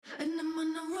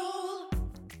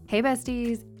Hey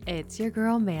besties, it's your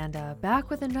girl Manda back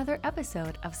with another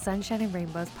episode of Sunshine and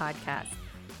Rainbows podcast.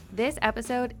 This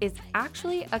episode is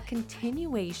actually a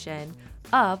continuation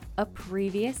of a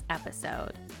previous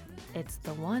episode. It's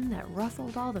the one that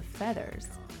ruffled all the feathers.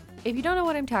 If you don't know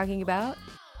what I'm talking about,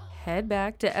 head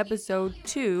back to episode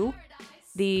 2,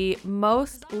 the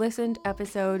most listened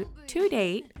episode to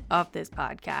date of this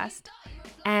podcast,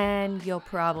 and you'll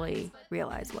probably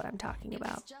realize what I'm talking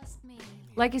about.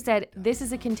 Like I said, this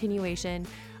is a continuation.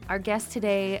 Our guest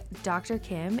today, Dr.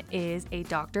 Kim, is a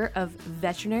doctor of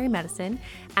veterinary medicine,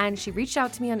 and she reached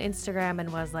out to me on Instagram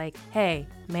and was like, hey,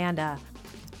 Manda,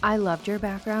 I loved your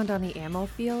background on the animal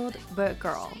field, but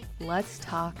girl, let's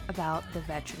talk about the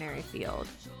veterinary field.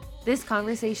 This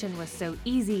conversation was so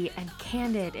easy and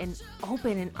candid and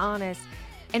open and honest,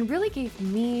 and really gave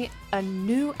me a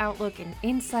new outlook and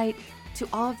insight to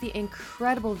all of the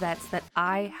incredible vets that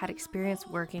I had experience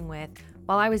working with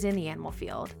while I was in the animal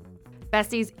field.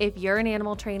 Besties, if you're an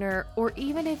animal trainer, or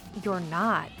even if you're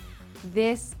not,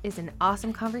 this is an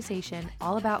awesome conversation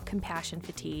all about compassion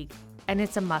fatigue, and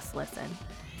it's a must listen.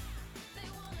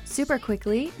 Super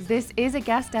quickly, this is a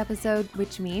guest episode,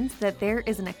 which means that there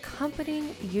is an accompanying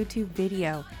YouTube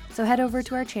video, so head over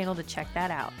to our channel to check that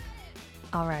out.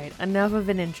 All right, enough of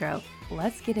an intro.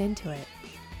 Let's get into it.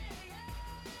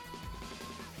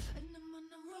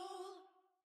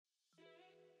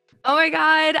 Oh my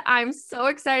God, I'm so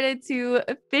excited to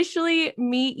officially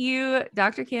meet you.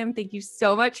 Dr. Kim, thank you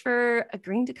so much for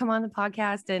agreeing to come on the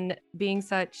podcast and being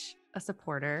such a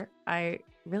supporter. I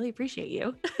really appreciate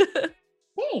you.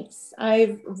 Thanks.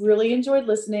 I've really enjoyed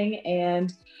listening,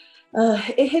 and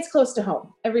it hits close to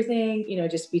home. Everything,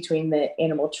 just between the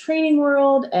animal training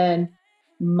world and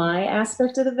my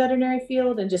aspect of the veterinary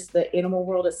field and just the animal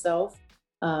world itself,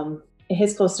 it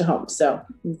hits close to home. So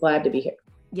I'm glad to be here.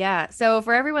 Yeah. So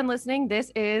for everyone listening, this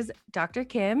is Dr.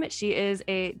 Kim. She is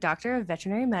a doctor of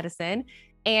veterinary medicine,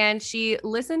 and she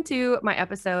listened to my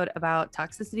episode about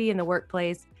toxicity in the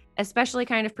workplace, especially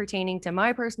kind of pertaining to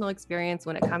my personal experience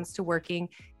when it comes to working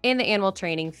in the animal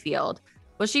training field.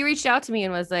 Well, she reached out to me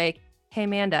and was like, hey,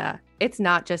 Manda, it's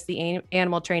not just the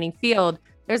animal training field.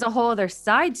 There's a whole other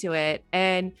side to it.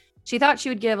 And she thought she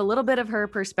would give a little bit of her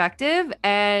perspective,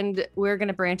 and we're going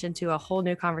to branch into a whole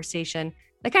new conversation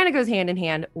that kind of goes hand in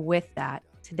hand with that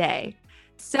today.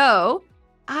 So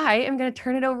I am going to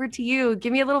turn it over to you.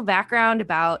 Give me a little background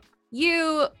about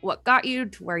you, what got you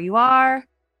to where you are.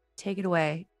 Take it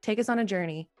away. Take us on a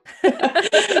journey.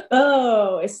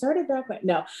 Oh, it started back when,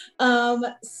 no.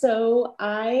 So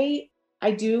I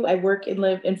work and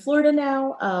live in Florida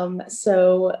now.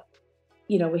 So,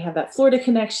 we have that Florida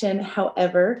connection.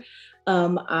 However,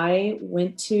 I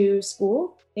went to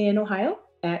school in Ohio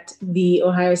at the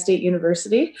Ohio State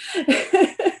University.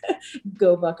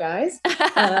 Go Buckeyes.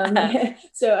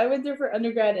 So I went there for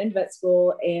undergrad and vet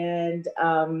school, and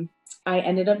I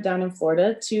ended up down in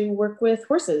Florida to work with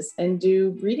horses and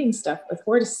do breeding stuff with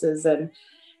horses. And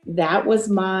that was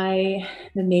the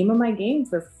name of my game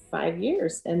for 5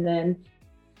 years. And then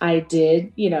I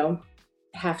did,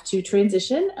 have to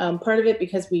transition. Part of it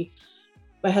because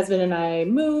my husband and I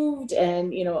moved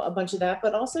and, a bunch of that,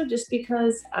 but also just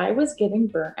because I was getting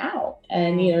burnt out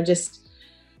and, just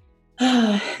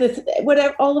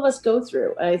whatever all of us go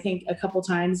through. I think a couple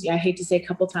times, I hate to say a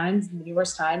couple times,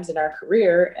 numerous times in our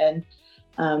career.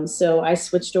 And so I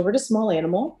switched over to small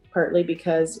animal, partly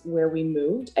because where we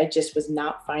moved, I just was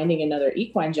not finding another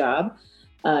equine job.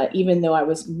 Even though I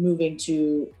was moving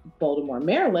to Baltimore,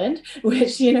 Maryland,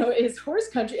 which, is horse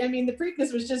country. I mean, the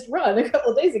Preakness was just run a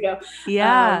couple of days ago.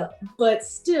 Yeah. But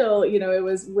still, it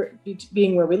was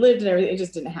being where we lived and everything, it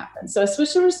just didn't happen. So I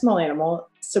switched over to small animal,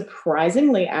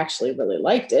 surprisingly, actually really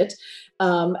liked it.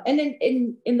 And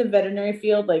in the veterinary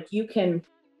field,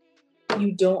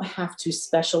 you don't have to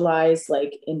specialize,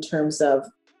 in terms of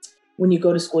when you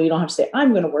go to school, you don't have to say, I'm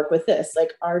going to work with this.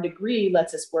 Our degree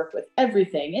lets us work with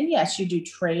everything. And yes, you do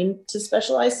train to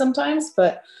specialize sometimes,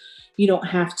 but you don't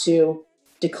have to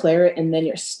declare it and then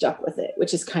you're stuck with it,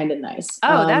 which is kind of nice.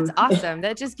 Oh, that's awesome.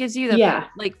 That just gives you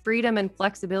the freedom and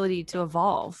flexibility to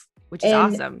evolve, which is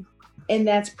awesome. And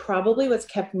that's probably what's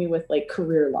kept me with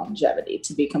career longevity,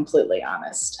 to be completely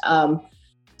honest.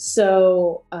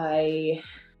 So I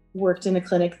worked in a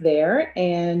clinic there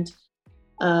and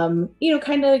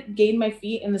kind of gained my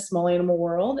feet in the small animal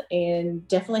world and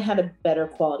definitely had a better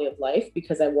quality of life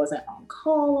because I wasn't on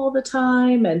call all the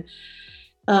time. And,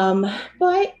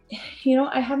 but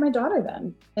I had my daughter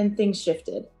then and things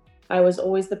shifted. I was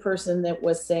always the person that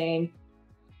was saying,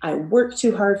 I worked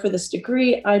too hard for this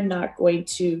degree. I'm not going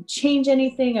to change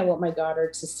anything. I want my daughter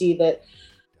to see that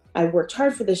I worked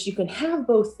hard for this. You can have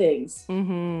both things.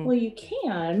 Mm-hmm. Well, you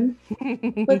can,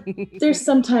 but there's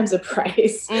sometimes a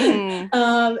price.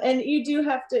 Mm-hmm. And you do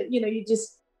have to,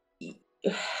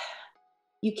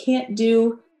 you can't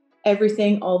do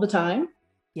everything all the time.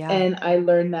 Yeah. And I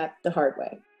learned that the hard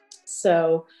way.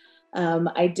 So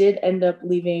I did end up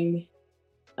leaving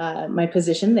my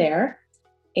position there.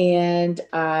 And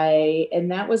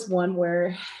that was one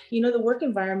where, the work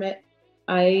environment,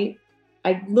 I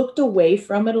looked away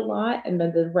from it a lot. And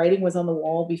then the writing was on the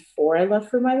wall before I left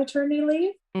for my maternity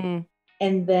leave. Mm-hmm.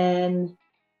 And then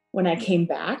when I came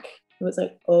back, it was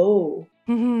like, oh,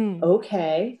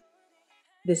 okay,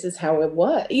 this is how it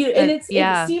was. And it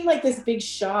seemed like this big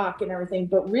shock and everything,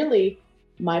 but really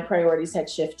my priorities had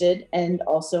shifted. And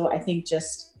also I think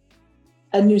just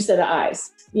a new set of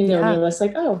eyes, and you're just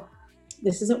like, oh,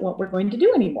 this isn't what we're going to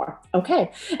do anymore.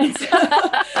 Okay. And so,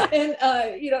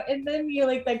 and then,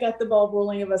 like that got the ball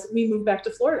rolling of us. We moved back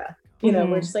to Florida,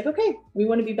 we're just like, okay, we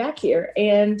want to be back here.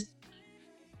 And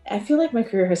I feel like my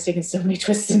career has taken so many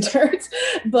twists and turns,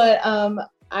 but,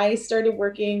 I started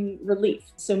working relief.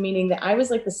 So meaning that I was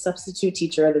like the substitute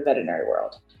teacher of the veterinary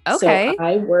world. Okay. So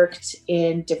I worked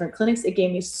in different clinics. It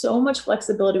gave me so much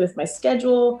flexibility with my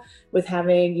schedule, with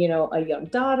having, a young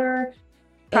daughter.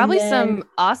 Probably some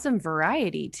awesome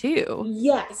variety too.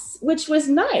 Yes, which was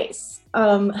nice.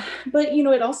 But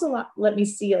it also let me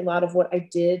see a lot of what I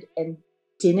did and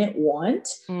didn't want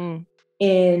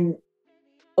in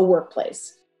a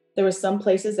workplace. There were some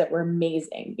places that were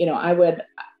amazing. I would,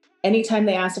 anytime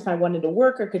they asked if I wanted to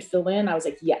work or could fill in, I was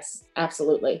like, yes,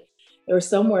 absolutely. There was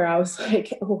somewhere I was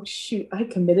like, oh shoot, I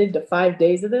committed to 5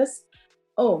 days of this.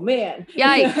 Oh man,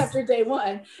 after day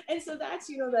one. And so that's,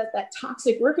 that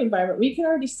toxic work environment, we can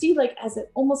already see like as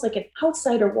almost like an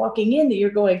outsider walking in that you're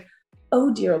going,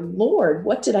 oh dear Lord,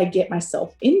 what did I get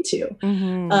myself into?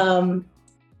 Mm-hmm.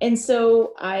 And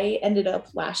so I ended up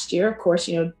last year, of course,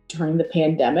 during the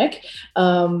pandemic,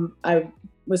 I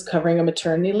was covering a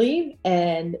maternity leave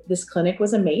and this clinic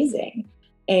was amazing.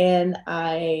 And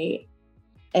I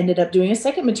ended up doing a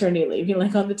second maternity leave,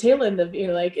 like on the tail end of,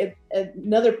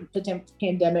 another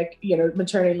pandemic,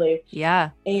 maternity leave. Yeah.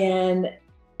 And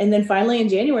then finally in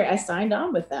January, I signed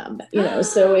on with them,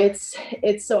 so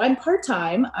so I'm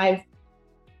part-time.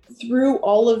 Through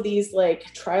all of these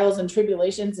like trials and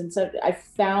tribulations and so I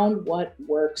found what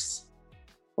works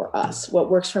for us, what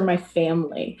works for my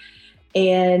family.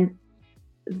 And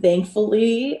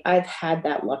thankfully I've had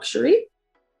that luxury.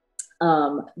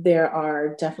 There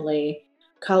are definitely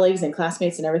colleagues and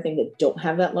classmates and everything that don't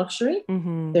have that luxury.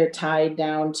 Mm-hmm. They're tied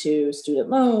down to student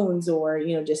loans or,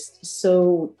 just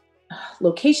so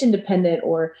location dependent,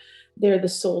 or they're the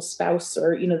sole spouse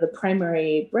or, the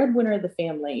primary breadwinner of the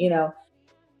family.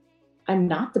 I'm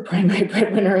not the primary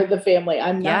breadwinner of the family.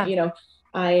 I'm not,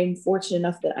 I'm fortunate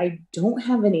enough that I don't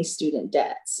have any student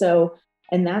debt. So,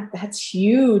 and that's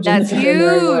huge. That's huge.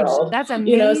 World. That's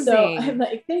amazing. So I'm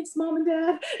like, thanks, mom and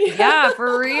dad. Yeah,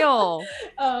 for real.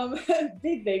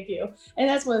 Big thank you. And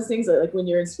that's one of those things that like when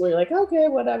you're in school, you're like, okay,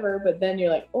 whatever. But then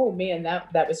you're like, oh man,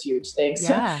 that was huge. Thanks.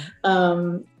 Yeah.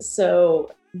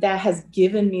 So that has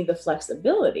given me the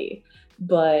flexibility,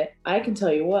 but I can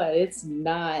tell you what, it's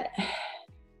not,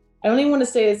 I don't even want to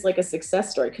say it's like a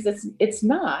success story because it's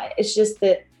not. It's just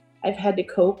that I've had to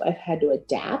cope. I've had to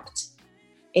adapt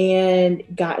and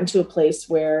gotten to a place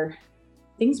where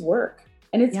things work.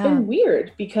 And it's been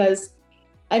weird because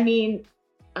I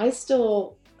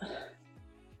still,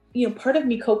 part of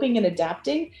me coping and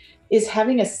adapting is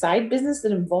having a side business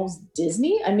that involves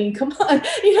Disney. Come on,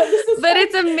 this is. But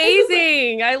it's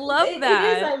amazing. I love that.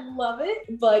 It is. I love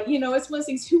it. But it's one of those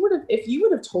things. If you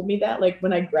would have told me that, like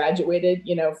when I graduated,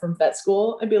 from vet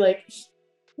school, I'd be like,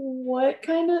 what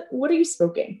are you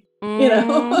smoking?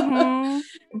 Mm-hmm.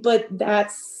 But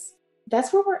that's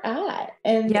where we're at.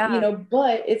 And,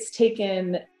 but it's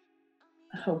taken,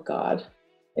 oh God,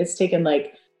 it's taken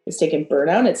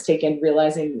burnout. It's taken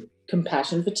realizing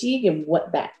compassion fatigue and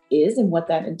what that is and what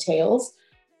that entails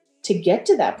to get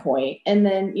to that point. And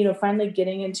then, finally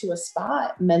getting into a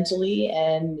spot mentally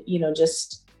and,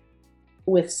 just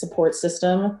with support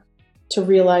system to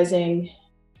realizing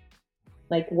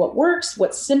like what works,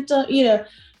 what symptom,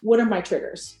 what are my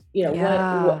triggers?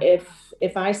 What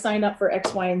if I sign up for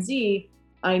X, Y, and Z,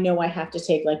 I know I have to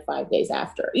take like 5 days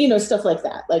after, stuff like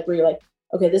that. Like where you're like,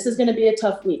 okay, this is going to be a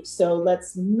tough week. So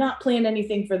let's not plan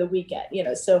anything for the weekend,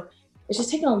 so it's just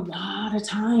taken a lot of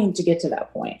time to get to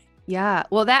that point. Yeah.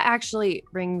 Well, that actually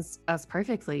brings us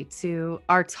perfectly to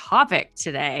our topic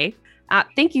today.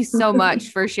 Thank you so much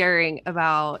for sharing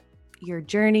about your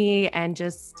journey and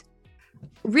just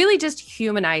really just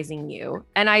humanizing you.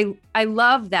 And I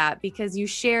love that because you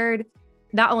shared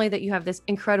not only that you have this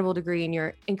incredible degree and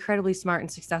you're incredibly smart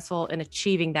and successful in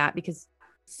achieving that, because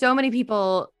so many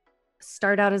people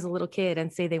start out as a little kid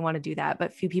and say they want to do that,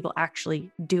 but few people actually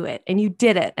do it. And you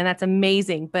did it. And that's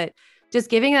amazing. But just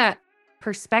giving that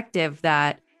perspective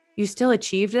that you still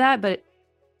achieved that, but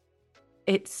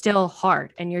it's still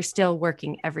hard and you're still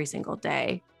working every single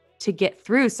day to get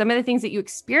through some of the things that you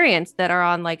experience that are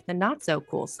on like the not so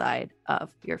cool side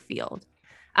of your field.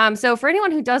 So for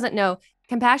anyone who doesn't know,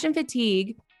 compassion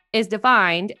fatigue is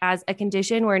defined as a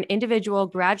condition where an individual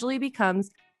gradually becomes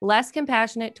less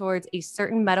compassionate towards a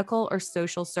certain medical or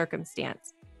social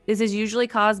circumstance. This is usually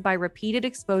caused by repeated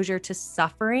exposure to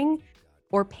suffering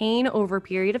or pain over a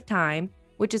period of time,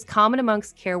 which is common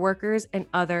amongst care workers and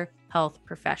other health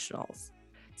professionals.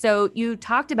 So you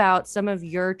talked about some of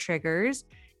your triggers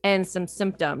and some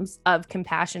symptoms of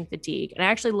compassion fatigue. And I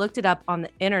actually looked it up on the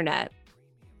internet.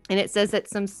 And it says that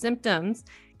some symptoms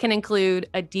can include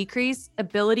a decreased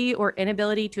ability or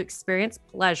inability to experience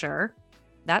pleasure.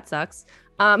 That sucks.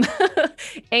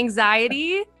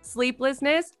 Anxiety,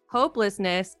 sleeplessness,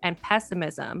 hopelessness, and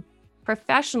pessimism.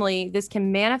 Professionally, this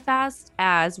can manifest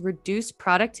as reduced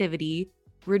productivity,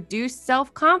 reduced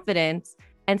self-confidence,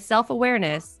 and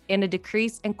self-awareness, and a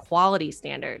decrease in quality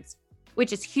standards,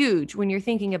 which is huge when you're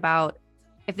thinking about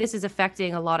if this is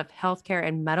affecting a lot of healthcare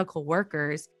and medical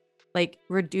workers, like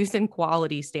reducing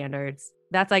quality standards.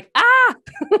 That's like,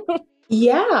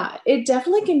 Yeah, it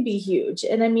definitely can be huge.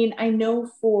 And I mean, I know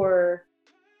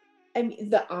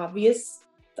the obvious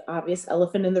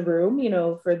elephant in the room,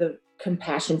 for the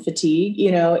compassion fatigue,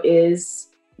 is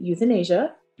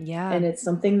euthanasia. Yeah. And it's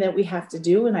something that we have to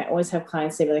do. And I always have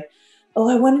clients say like, oh,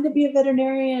 I wanted to be a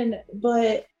veterinarian,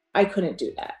 but I couldn't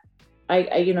do that.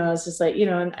 I was just like,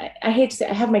 and I hate to say,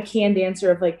 I have my canned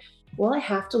answer of like, well, I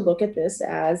have to look at this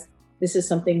as this is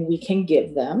something we can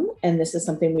give them and this is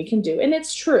something we can do. And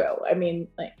it's true. I mean,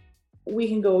 like we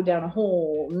can go down a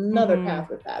whole another path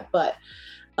with that, but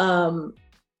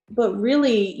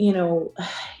really,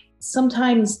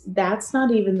 sometimes that's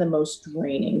not even the most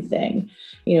draining thing,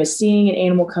 seeing an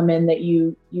animal come in that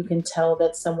you can tell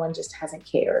that someone just hasn't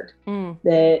cared,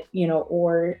 that,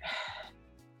 or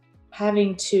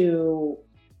having to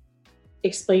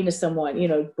explain to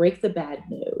someone, break the bad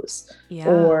news,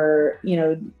 or,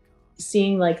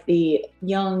 seeing like the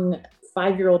young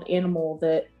 5-year-old animal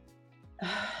that,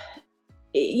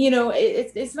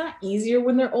 it's not easier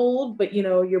when they're old, but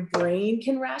your brain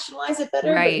can rationalize it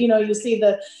better. Right. But you see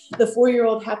the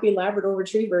 4-year-old happy Labrador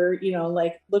retriever,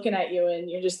 like looking at you and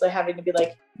you're just like having to be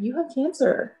like, you have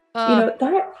cancer.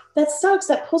 That sucks.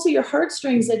 That pulls at your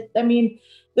heartstrings.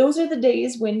 Those are the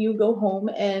days when you go home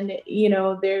and,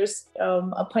 there's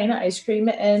a pint of ice cream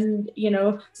and,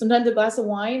 sometimes a glass of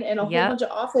wine and a whole bunch of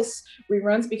Office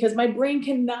reruns because my brain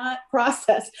cannot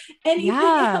process anything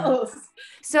else.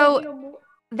 So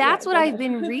that's what I've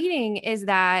been reading is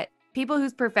that people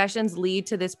whose professions lead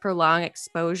to this prolonged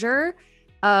exposure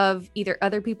of either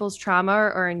other people's trauma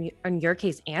or in your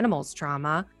case, animals'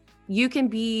 trauma, you can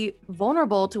be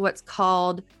vulnerable to what's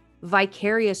called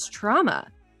vicarious trauma.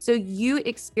 So you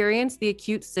experience the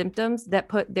acute symptoms that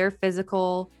put their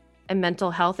physical and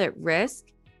mental health at risk.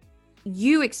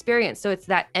 You experience, so it's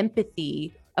that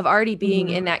empathy of already being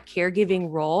in that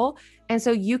caregiving role. And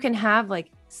so you can have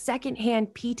like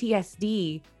secondhand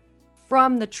PTSD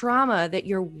from the trauma that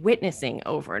you're witnessing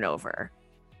over and over.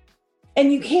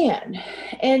 And you can.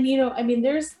 And,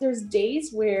 there's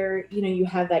days where, you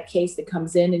have that case that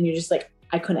comes in and you're just like,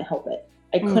 I couldn't help it.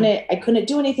 I couldn't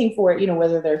do anything for it,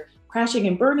 whether they're crashing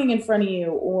and burning in front of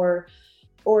you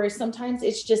or sometimes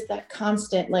it's just that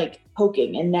constant like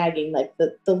poking and nagging, like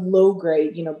the low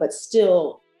grade, but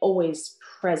still always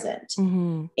present.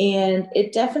 And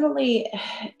it definitely,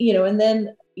 and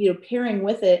then, pairing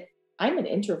with it, I'm an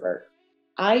introvert.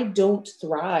 I don't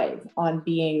thrive on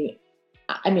being,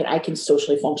 I can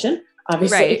socially function,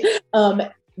 obviously,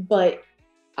 but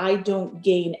I don't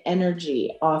gain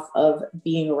energy off of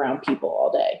being around people all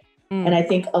day. And I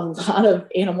think a lot of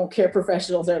animal care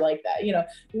professionals are like that.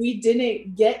 We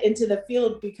didn't get into the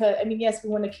field because, yes, we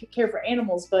want to care for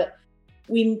animals, but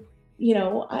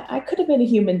I could have been a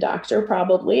human doctor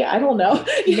probably. I don't know.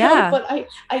 But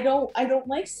I don't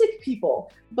like sick people.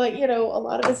 But, a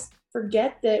lot of us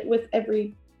forget that with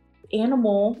every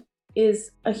animal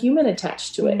is a human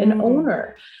attached to it, an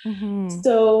owner.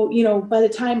 So, by the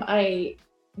time I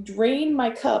drain my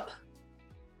cup,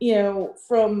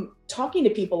 from talking to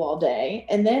people all day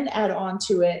and then add on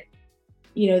to it,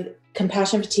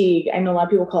 compassion fatigue. I know a lot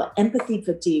of people call it empathy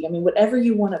fatigue. Whatever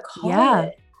you want to call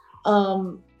it.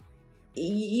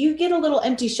 You get a little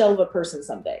empty shell of a person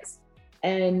some days.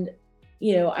 And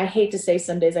I hate to say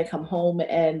some days I come home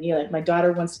and, like my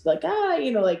daughter wants to be like,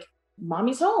 like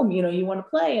mommy's home, you want to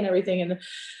play and everything. And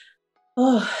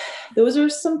oh, those are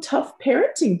some tough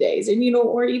parenting days. And,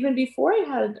 or even before I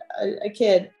had a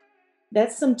kid,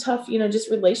 that's some tough,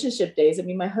 just relationship days. I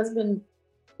mean, my husband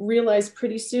realized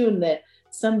pretty soon that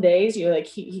some days, like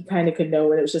he kind of could know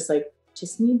when it was just like, I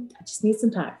just need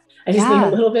some time. I just need a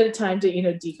little bit of time to,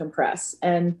 decompress.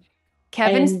 And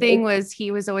Kevin's thing was,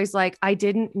 he was always like, I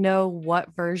didn't know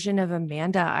what version of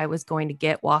Amanda I was going to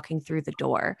get walking through the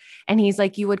door. And he's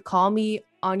like, you would call me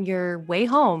on your way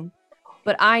home,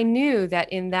 but I knew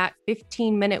that in that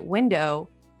 15-minute window,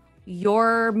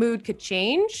 your mood could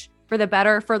change for the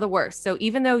better or for the worse. So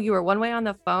even though you were one way on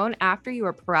the phone, after you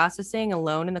were processing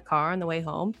alone in the car on the way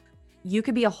home, you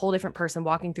could be a whole different person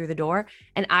walking through the door.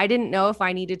 And I didn't know if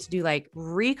I needed to do like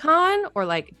recon or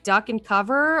like duck and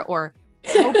cover or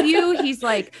help you. He's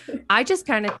like, I just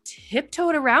kind of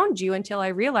tiptoed around you until I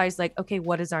realized like, okay,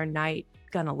 what is our night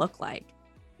gonna look like?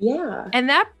 Yeah. And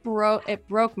that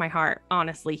broke my heart,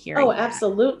 honestly, hearing that.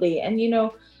 Absolutely. And,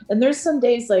 and there's some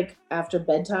days like after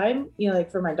bedtime,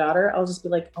 like for my daughter, I'll just be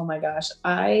like, oh my gosh,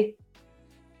 I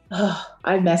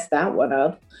messed that one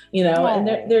up, and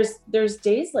there's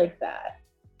days like that.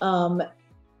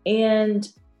 And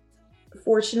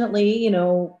fortunately,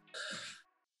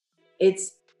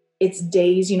 it's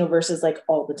days, versus like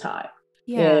all the time,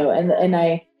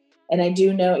 and I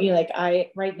do know, like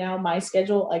right now, my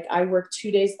schedule, like I work 2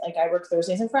 days, like I work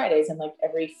Thursdays and Fridays and like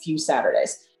every few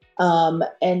Saturdays. And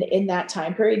in that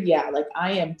time period, like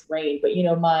I am drained, but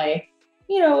my,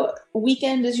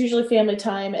 weekend is usually family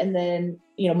time. And then,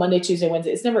 Monday, Tuesday,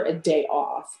 Wednesday, it's never a day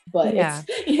off, but it's,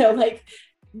 like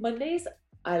Mondays,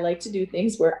 I like to do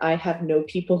things where I have no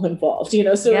people involved, so if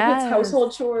it's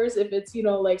household chores, if it's,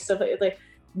 like stuff like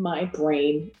my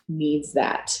brain needs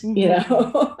that,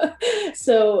 so,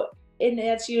 and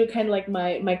that's, kind of like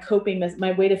my coping,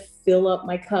 my way to fill up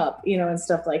my cup, and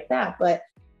stuff like that. But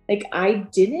like, I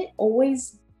didn't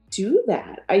always do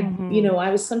that. I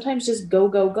was sometimes just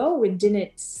go and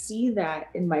didn't see that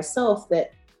in myself,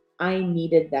 that I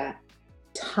needed that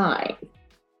time.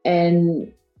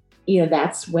 And,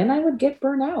 that's when I would get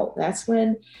burnt out. That's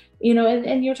when,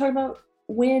 and you're talking about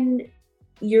when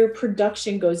your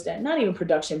production goes down, not even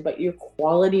production, but your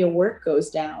quality of work goes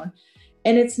down.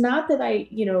 And it's not that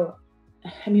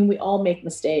we all make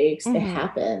mistakes. It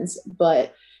happens,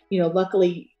 but,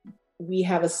 luckily we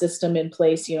have a system in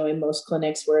place, in most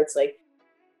clinics where it's like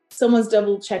someone's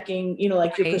double checking,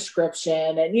 like your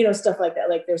prescription and, stuff like that.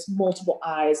 Like there's multiple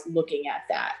eyes looking at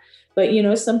that. But,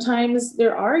 sometimes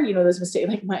there are, those mistakes.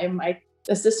 Like my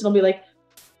assistant will be like,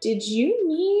 did you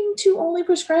mean to only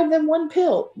prescribe them one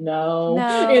pill? No.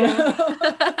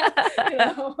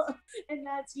 And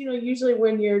that's, usually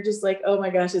when you're just like, oh my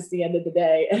gosh, it's the end of the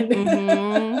day. And,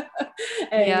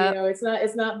 and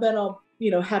it's not been all,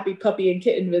 happy puppy and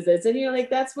kitten visits. And, like,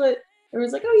 that's what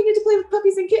everyone's like, oh, you need to play with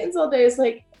puppies and kittens all day. It's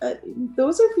like,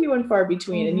 those are few and far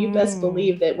between. And you best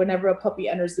believe that whenever a puppy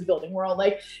enters the building, we're all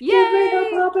like, yay, a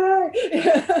puppy.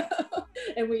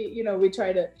 And we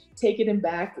try to take it in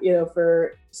back,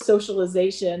 for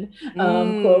socialization,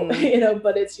 quote,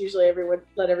 but it's usually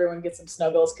let everyone get some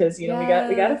snuggles. Cause, we got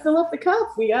to fill up the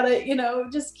cup. We got to,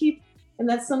 just keep. And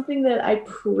that's something that I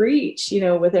preach,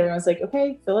 with everyone. It's like,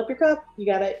 okay, fill up your cup.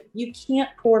 You can't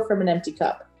pour from an empty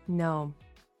cup. No.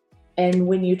 And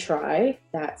when you try,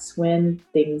 that's when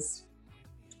things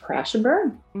crash and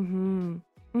burn.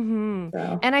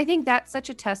 So. And I think that's such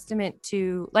a testament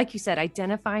to, like you said,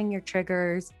 identifying your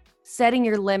triggers, setting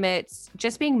your limits,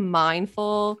 just being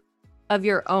mindful of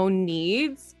your own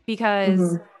needs,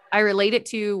 because I relate it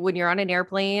to when you're on an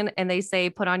airplane and they say,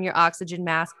 put on your oxygen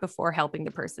mask before helping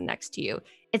the person next to you.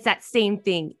 It's that same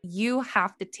thing. You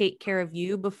have to take care of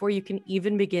you before you can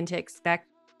even begin to expect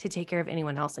to take care of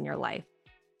anyone else in your life.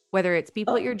 Whether it's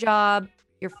people at your job,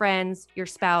 your friends, your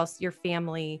spouse, your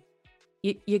family,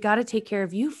 you got to take care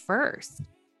of you first.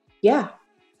 Yeah.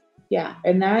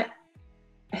 And that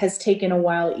has taken a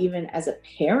while, even as a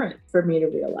parent, for me to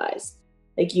realize,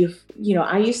 like,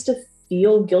 I used to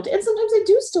feel guilty, and sometimes I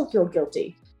do still feel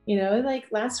guilty, like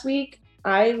last week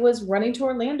I was running to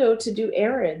Orlando to do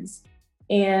errands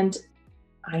and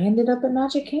I ended up at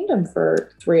Magic Kingdom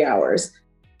for 3 hours.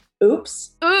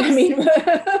 Oops. I mean,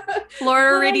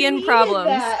 Floridian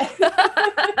problems.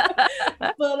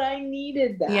 But I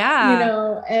needed that.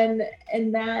 Yeah. And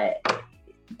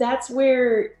that's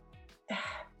where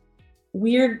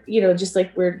weird, just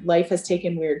like where life has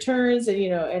taken weird turns and,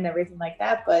 and everything like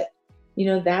that. But,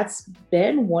 that's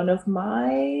been one of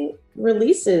my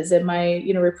releases and my,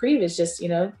 reprieve is just,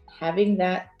 having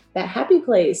that happy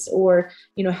place, or,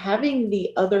 having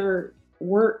the other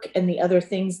work and the other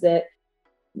things that,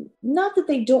 not that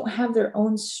they don't have their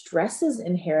own stresses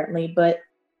inherently, but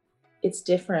it's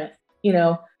different.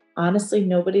 Honestly,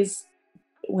 nobody's,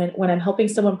 when I'm helping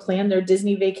someone plan their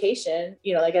Disney vacation,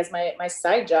 like as my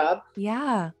side job,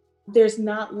 yeah, there's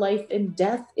not life and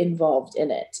death involved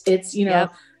in it. It's,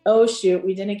 Yep. oh shoot,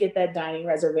 we didn't get that dining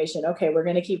reservation. Okay, we're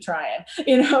going to keep trying,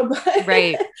 but,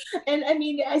 Right. And I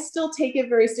mean, I still take it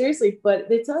very seriously, but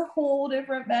it's a whole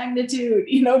different magnitude,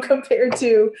 compared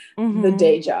to the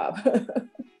day job.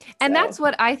 And that's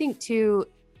what I think too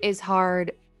is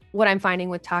hard. What I'm finding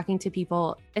with talking to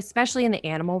people, especially in the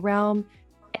animal realm,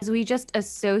 is we just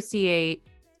associate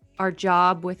our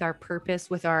job with our purpose,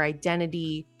 with our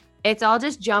identity. It's all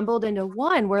just jumbled into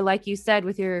one, where, like you said,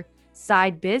 with your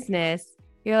side business,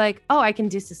 you're like, oh, I can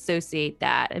disassociate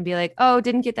that and be like, oh,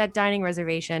 didn't get that dining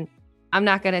reservation. I'm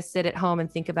not going to sit at home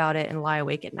and think about it and lie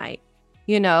awake at night,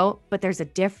 but there's a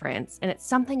difference. And it's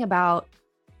something about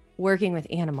working with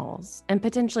animals and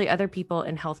potentially other people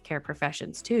in healthcare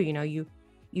professions too.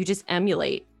 You just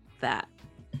emulate that.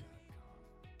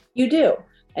 You do.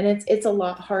 And it's a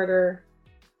lot harder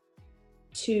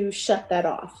to shut that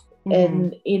off.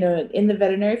 And, in the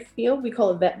veterinary field, we call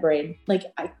it vet brain. Like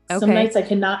some nights I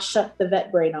cannot shut the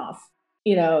vet brain off,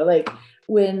 like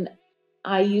when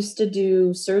I used to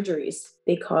do surgeries,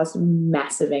 they caused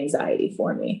massive anxiety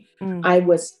for me. I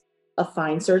was a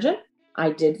fine surgeon.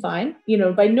 I did fine.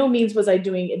 By no means was I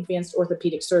doing advanced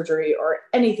orthopedic surgery or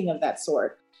anything of that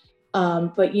sort.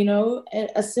 But,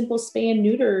 a simple spay and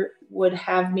neuter would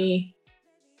have me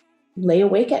lay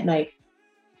awake at night.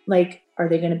 Like, are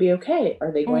they going to be okay?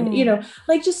 Are they going to,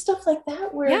 like just stuff like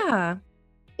that where, yeah.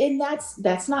 And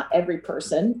that's not every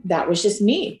person. That was just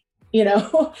me,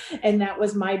 and that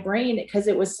was my brain, because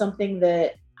it was something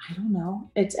that, I don't know.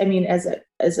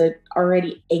 As a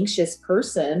already anxious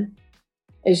person,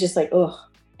 it's just like, oh,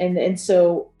 and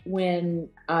so when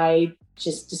I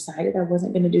just decided I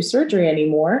wasn't going to do surgery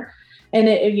anymore, and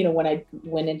when I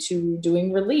went into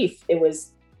doing relief,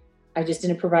 I just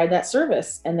didn't provide that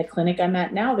service. And the clinic I'm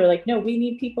at now, they're like, no, we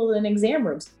need people in exam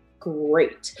rooms.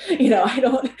 Great.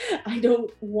 I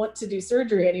don't want to do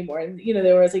surgery anymore. And,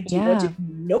 they were like, do you want to?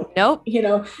 Nope.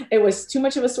 It was too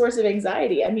much of a source of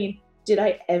anxiety. I mean, did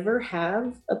I ever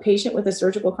have a patient with a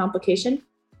surgical complication?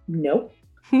 Nope.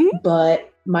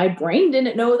 But my brain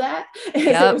didn't know that.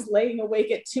 As I was laying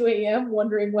awake at 2 a.m.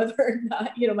 wondering whether or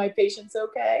not, my patient's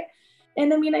okay.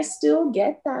 And I mean, I still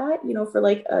get that, for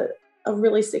like a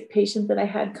really sick patient that I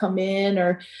had come in,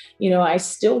 or, I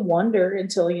still wonder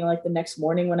until, like the next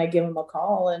morning when I give them a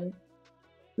call, and,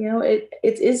 it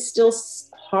is still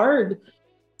hard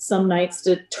some nights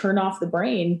to turn off the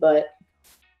brain, but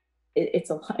it's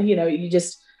a lot, you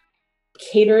just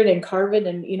cater it and carve it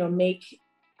and,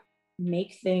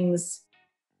 make things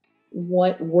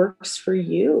what works for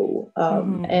you.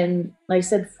 And like I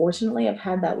said, fortunately, I've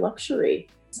had that luxury.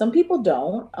 Some people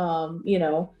don't,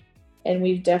 and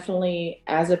we've definitely,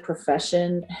 as a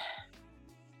profession,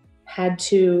 had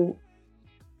to,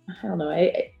 I don't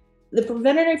know, the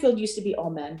veterinary field used to be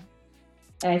all men.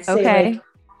 And I'd say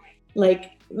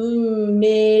like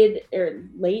mid or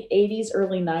late 80s,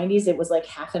 early 90s, it was like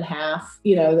half and half,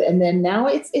 and then now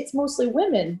it's mostly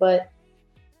women, but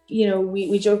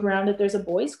we joke around that there's a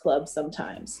boys club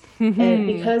sometimes. And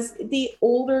because the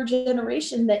older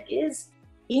generation that is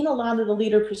in a lot of the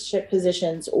leadership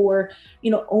positions, or,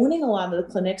 owning a lot of the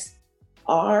clinics,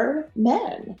 are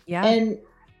men. Yeah. And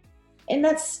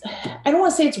that's, I don't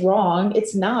want to say it's wrong.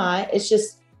 It's not, it's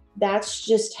just, that's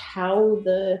just how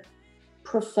the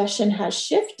profession has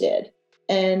shifted.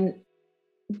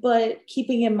 But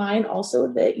keeping in mind also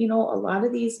that, a lot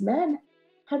of these men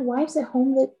had wives at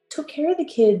home that took care of the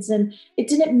kids, and it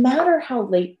didn't matter how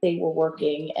late they were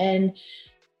working. And,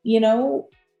 so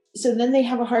then they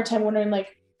have a hard time wondering,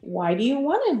 like, why do you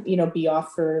want to, be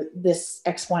off for this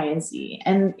X, Y, and Z?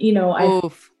 And,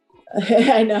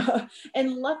 I know.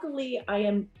 And luckily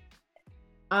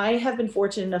I have been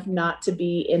fortunate enough not to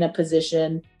be in a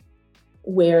position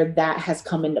where that has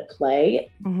come into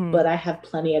play, but I have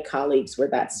plenty of colleagues where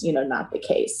that's, not the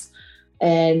case.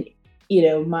 And,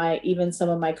 even some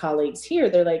of my colleagues here,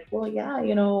 they're like, well, yeah,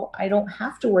 I don't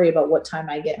have to worry about what time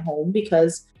I get home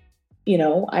because,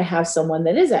 I have someone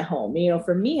that is at home.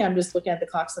 For me, I'm just looking at the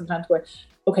clock sometimes where,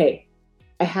 okay,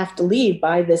 I have to leave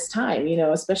by this time,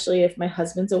 especially if my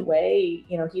husband's away,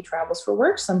 he travels for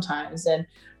work sometimes. And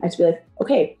I have to be like,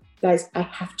 okay, guys, I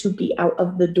have to be out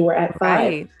of the door at 5.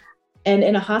 Right. And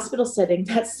in a hospital setting,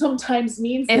 that sometimes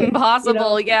means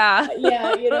impossible. Yeah.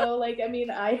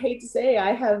 I hate to say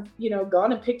I have,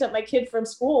 gone and picked up my kid from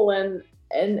school and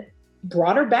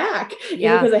brought her back,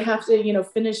 because I have to,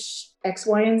 finish X,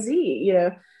 Y, and Z,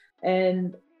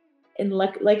 and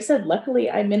like I said, luckily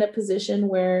I'm in a position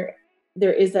where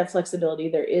there is that flexibility,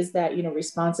 there is that,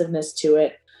 responsiveness to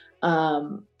it.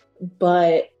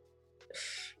 But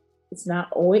it's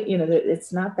not always,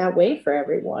 it's not that way for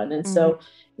everyone. And so,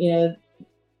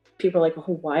 people are like,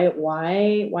 oh,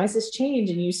 why is this change?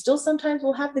 And you still sometimes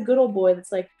will have the good old boy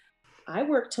that's like, I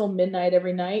work till midnight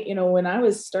every night. When I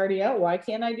was starting out, why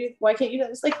can't you do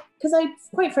that? It's like, because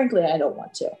quite frankly, I don't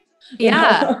want to.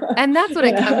 Yeah. And that's what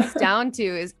it comes down to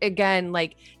is, again,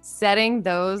 like setting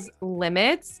those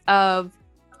limits of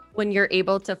when you're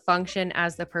able to function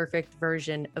as the perfect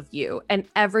version of you. And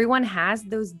everyone has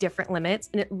those different limits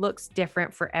and it looks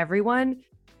different for everyone,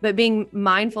 but being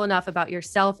mindful enough about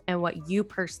yourself and what you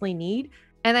personally need,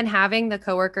 and then having the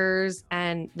coworkers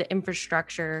and the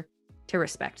infrastructure to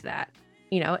respect that.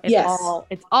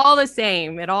 It's all the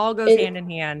same. It all goes hand in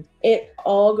hand. It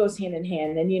all goes hand in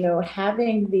hand. And,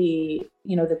 having the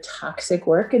toxic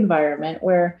work environment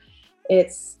where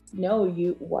it's, no,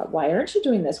 why aren't you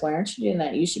doing this? Why aren't you doing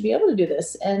that? You should be able to do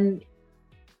this. And,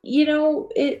 you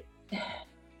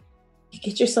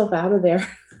get yourself out of there.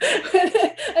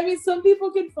 I mean, some people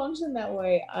can function that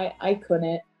way. I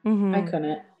couldn't. Mm-hmm. I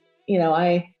couldn't.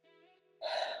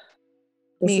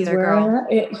 Me either, girl.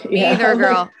 Me either,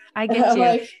 girl. I get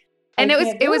you. And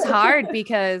it was hard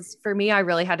because for me, I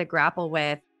really had to grapple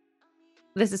with,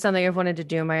 this is something I've wanted to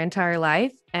do my entire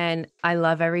life. And I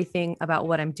love everything about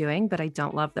what I'm doing, but I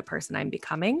don't love the person I'm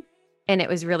becoming. And it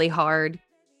was really hard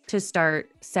to start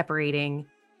separating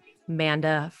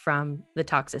Manda from the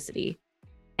toxicity.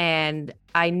 And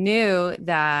I knew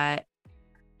that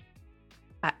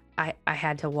I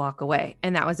had to walk away.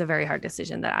 And that was a very hard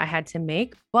decision that I had to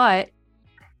make. But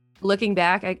looking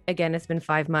back, again, it's been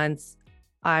 5 months.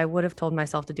 I would have told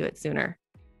myself to do it sooner.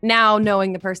 Now,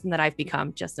 knowing the person that I've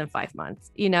become just in 5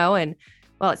 months, and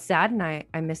while it's sad and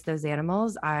I miss those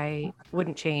animals, I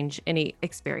wouldn't change any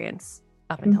experience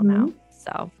up until now.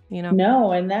 So,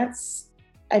 No, and that's,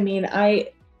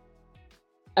 I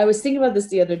was thinking about this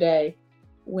the other day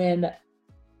when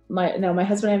my husband and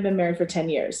I have been married for 10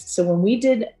 years. So when we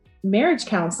did marriage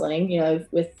counseling,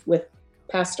 with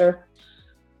Pastor,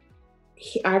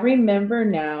 I remember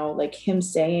now, like him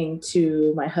saying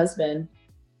to my husband,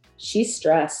 she's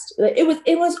stressed.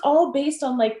 It was all based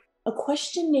on like a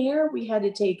questionnaire we had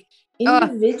to take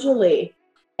individually.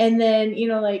 And then,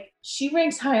 like she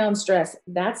ranks high on stress.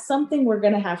 That's something we're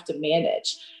going to have to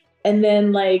manage. And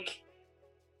then like,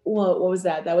 what was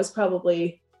that? That was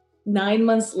probably 9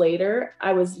 months later,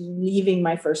 I was leaving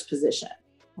my first position.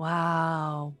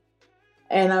 Wow.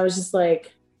 And I was just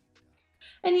like,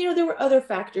 and, there were other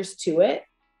factors to it,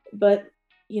 but,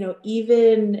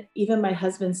 even my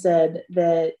husband said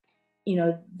that,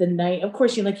 the night, of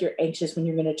course, you're anxious when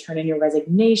you're going to turn in your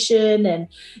resignation and,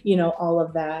 all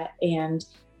of that. And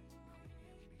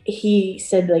he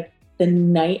said like the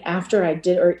night after I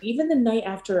did, or even the night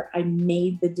after I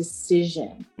made the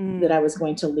decision that I was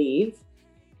going to leave,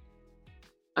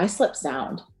 I slept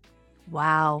sound.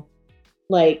 Wow.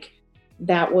 Like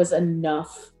that was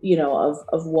enough,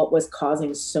 of what was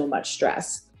causing so much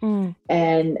stress.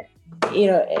 And,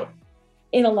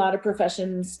 in a lot of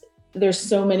professions, there's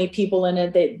so many people in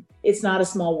it that it's not a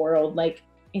small world. Like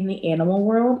in the animal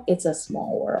world, it's a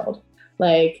small world.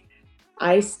 Like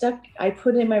I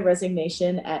put in my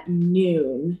resignation at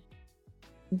noon,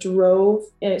 so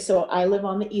I live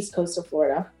on the East Coast of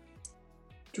Florida,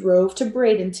 drove to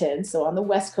Bradenton. So on the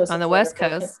West Coast. On the West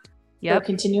Coast. For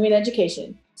continuing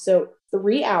education. So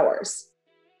 3 hours.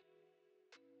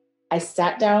 I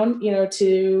sat down,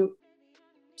 to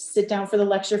sit down for the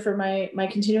lecture for my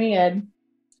continuing ed.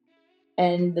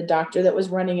 And the doctor that was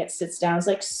running it sits down. Is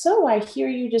like, so I hear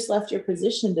you just left your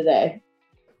position today.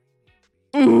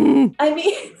 I mean,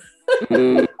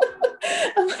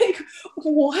 I'm like,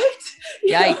 what?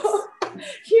 Yikes.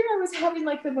 Here I was having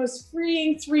like the most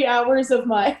freeing 3 hours of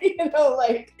my,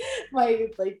 my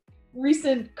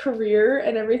recent career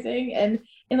and everything. And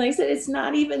like I said, it's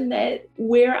not even that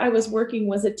where I was working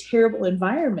was a terrible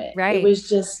environment. Right. It was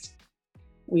just,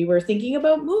 we were thinking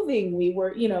about moving. We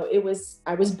were,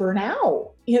 I was burnt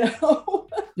out,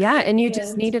 Yeah. And you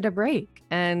just needed a break.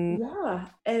 And yeah.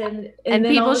 And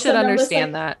people should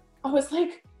understand that. I was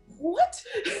like, what?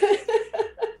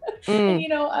 And,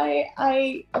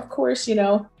 I, of course,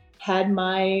 had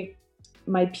my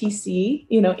PC,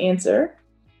 answer.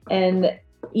 And,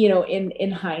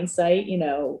 in hindsight,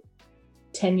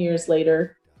 10 years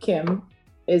later, Kim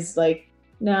is like,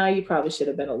 nah, you probably should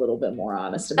have been a little bit more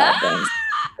honest about things.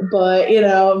 But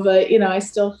I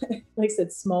still, like I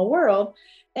said, small world.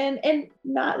 And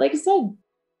not, like I said,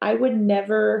 I would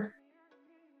never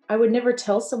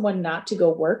tell someone not to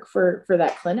go work for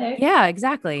that clinic. Yeah,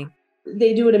 exactly.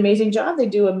 They do an amazing job. They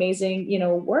do amazing,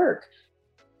 work.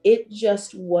 It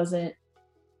just wasn't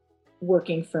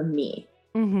working for me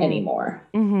anymore.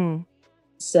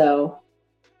 So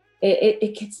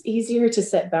it gets easier to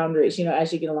set boundaries,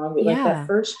 as you get along with like that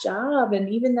first job. And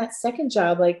even that second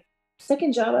job, I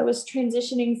was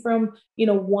transitioning from,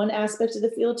 one aspect of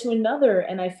the field to another.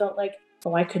 And I felt like,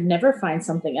 oh, I could never find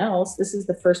something else. This is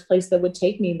the first place that would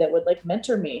take me, that would like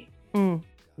mentor me.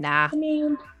 Nah.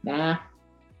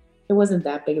 It wasn't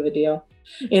that big of a deal,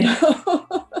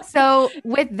 So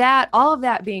with that, all of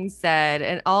that being said,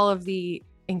 and all of the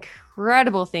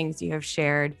incredible things you have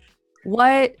shared,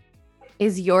 what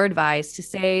is your advice to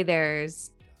say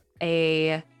there's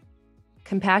a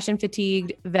compassion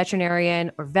fatigued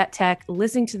veterinarian or vet tech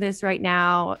listening to this right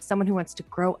now, someone who wants to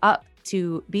grow up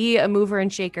to be a mover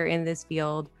and shaker in this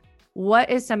field? What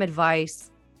is some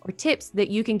advice or tips that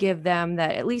you can give them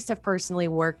that at least have personally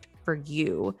worked for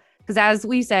you? Because as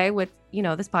we say with,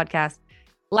 this podcast,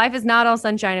 life is not all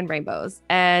sunshine and rainbows.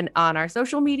 And on our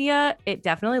social media, it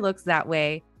definitely looks that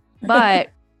way. But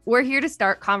we're here to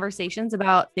start conversations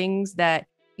about things that,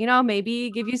 maybe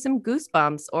give you some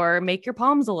goosebumps or make your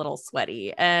palms a little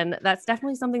sweaty. And that's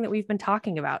definitely something that we've been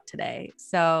talking about today.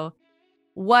 So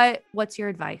what's your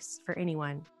advice for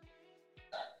anyone?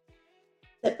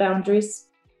 Set boundaries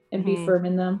and be firm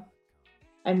in them.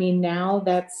 I mean, now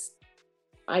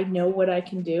I know what I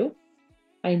can do.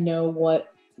 I know what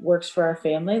works for our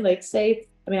family. Like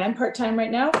I'm part-time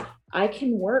right now. I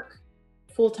can work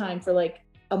full-time for like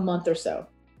a month or so.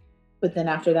 But then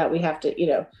after that, we have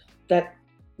to, that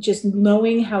just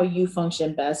knowing how you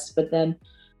function best, but then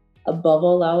above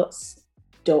all else,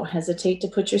 don't hesitate to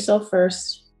put yourself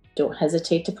first. Don't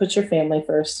hesitate to put your family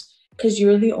first, because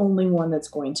you're the only one that's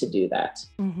going to do that.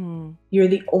 You're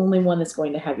the only one that's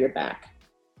going to have your back.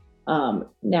 Now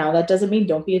that doesn't mean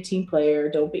don't be a team player,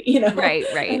 don't be, right.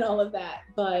 And all of that,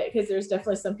 but because there's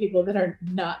definitely some people that are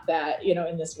not that,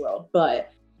 in this world,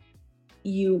 but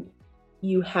you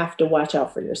have to watch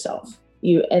out for yourself.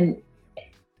 And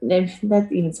that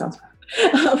even sounds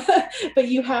bad. But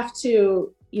you have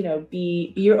to,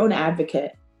 be your own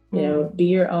advocate, be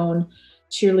your own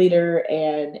cheerleader,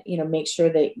 and, make sure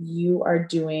that you are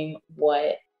doing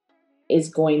what is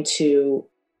going to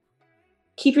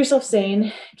keep yourself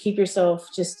sane, keep yourself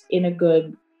just in a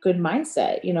good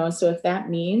mindset, So if that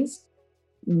means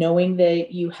knowing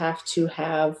that you have to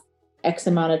have X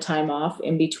amount of time off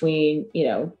in between,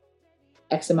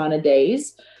 X amount of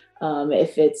days,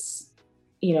 if it's,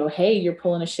 hey, you're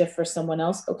pulling a shift for someone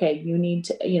else. Okay. You need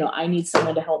to, I need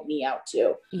someone to help me out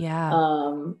too.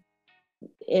 Yeah.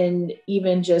 And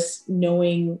even just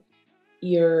knowing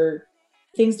your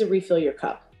things to refill your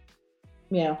cup,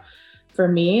 for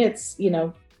me, it's,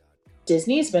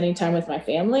 Disney, spending time with my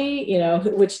family,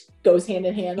 which goes hand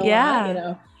in hand.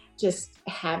 Just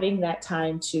having that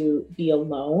time to be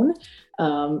alone.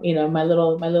 My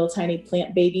little tiny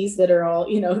plant babies that are all,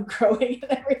 growing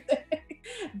and everything,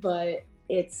 but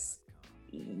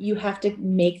you have to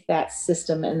make that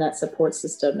system and that support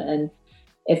system. And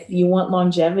if you want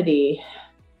longevity,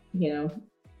 you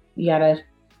gotta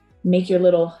make your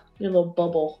little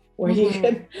bubble where you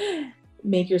can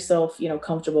make yourself,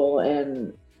 comfortable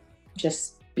and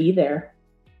just be there.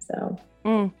 So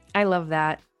I love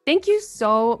that. Thank you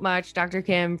so much, Dr.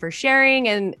 Kim, for sharing.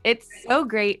 And it's so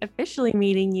great officially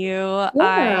meeting you.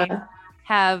 Yeah. I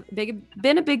have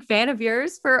been a big fan of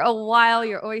yours for a while.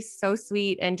 You're always so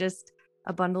sweet and just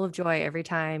a bundle of joy every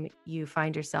time you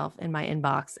find yourself in my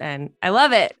inbox. And I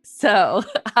love it. So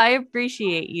I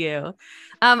appreciate you.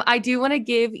 I do want to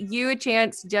give you a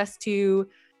chance just to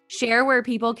share where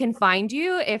people can find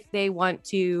you if they want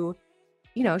to,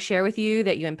 share with you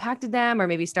that you impacted them or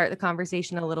maybe start the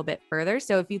conversation a little bit further.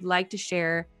 So if you'd like to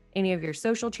share any of your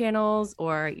social channels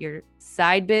or your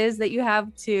side biz that you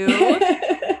have too,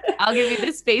 I'll give you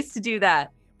the space to do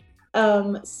that.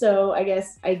 So I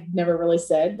guess I never really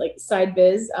said like side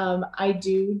biz. I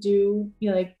do,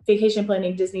 like vacation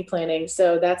planning, Disney planning.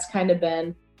 So that's kind of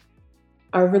been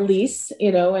our release,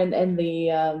 and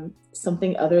the,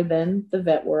 something other than the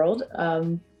vet world.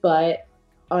 But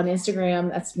on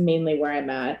Instagram, that's mainly where I'm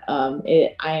at.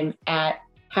 I'm at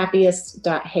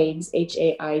happiest.haigs,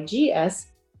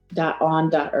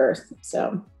 HAIGS.on.earth.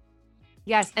 So.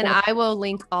 Yes. And I will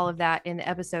link all of that in the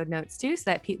episode notes too,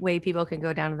 so that way people can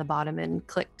go down to the bottom and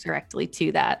click directly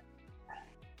to that.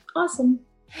 Awesome.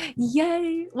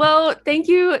 Yay. Well, thank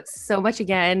you so much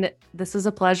again. This was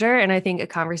a pleasure. And I think a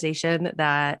conversation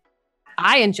that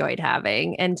I enjoyed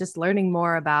having and just learning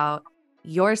more about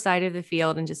your side of the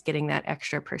field and just getting that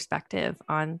extra perspective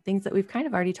on things that we've kind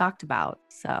of already talked about.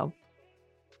 So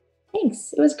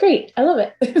thanks. It was great. I love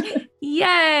it.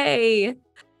 yay!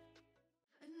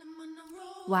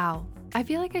 Wow. I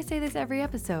feel like I say this every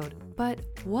episode, but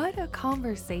what a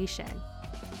conversation.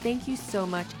 Thank you so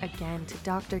much again to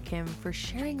Dr. Kim for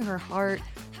sharing her heart,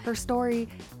 her story,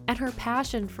 and her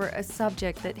passion for a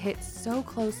subject that hits so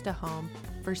close to home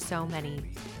for so many.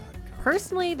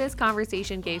 Personally, this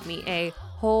conversation gave me a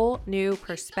whole new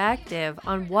perspective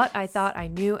on what I thought I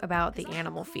knew about the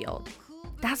animal field.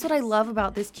 That's what I love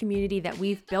about this community that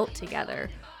we've built together.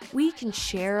 We can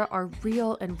share our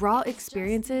real and raw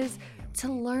experiences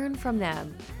to learn from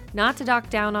them, not to talk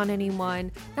down on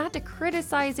anyone, not to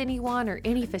criticize anyone or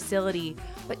any facility,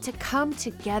 but to come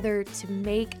together to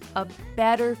make a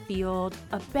better field,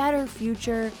 a better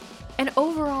future, and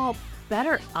overall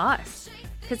better us.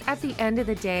 Because at the end of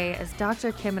the day, as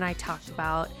Dr. Kim and I talked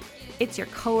about, it's your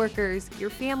coworkers, your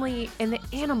family, and the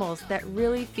animals that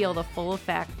really feel the full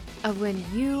effect of when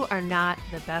you are not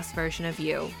the best version of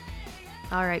you.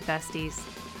 All right, besties,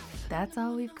 that's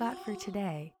all we've got for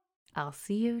today. I'll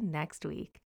see you next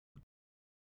week.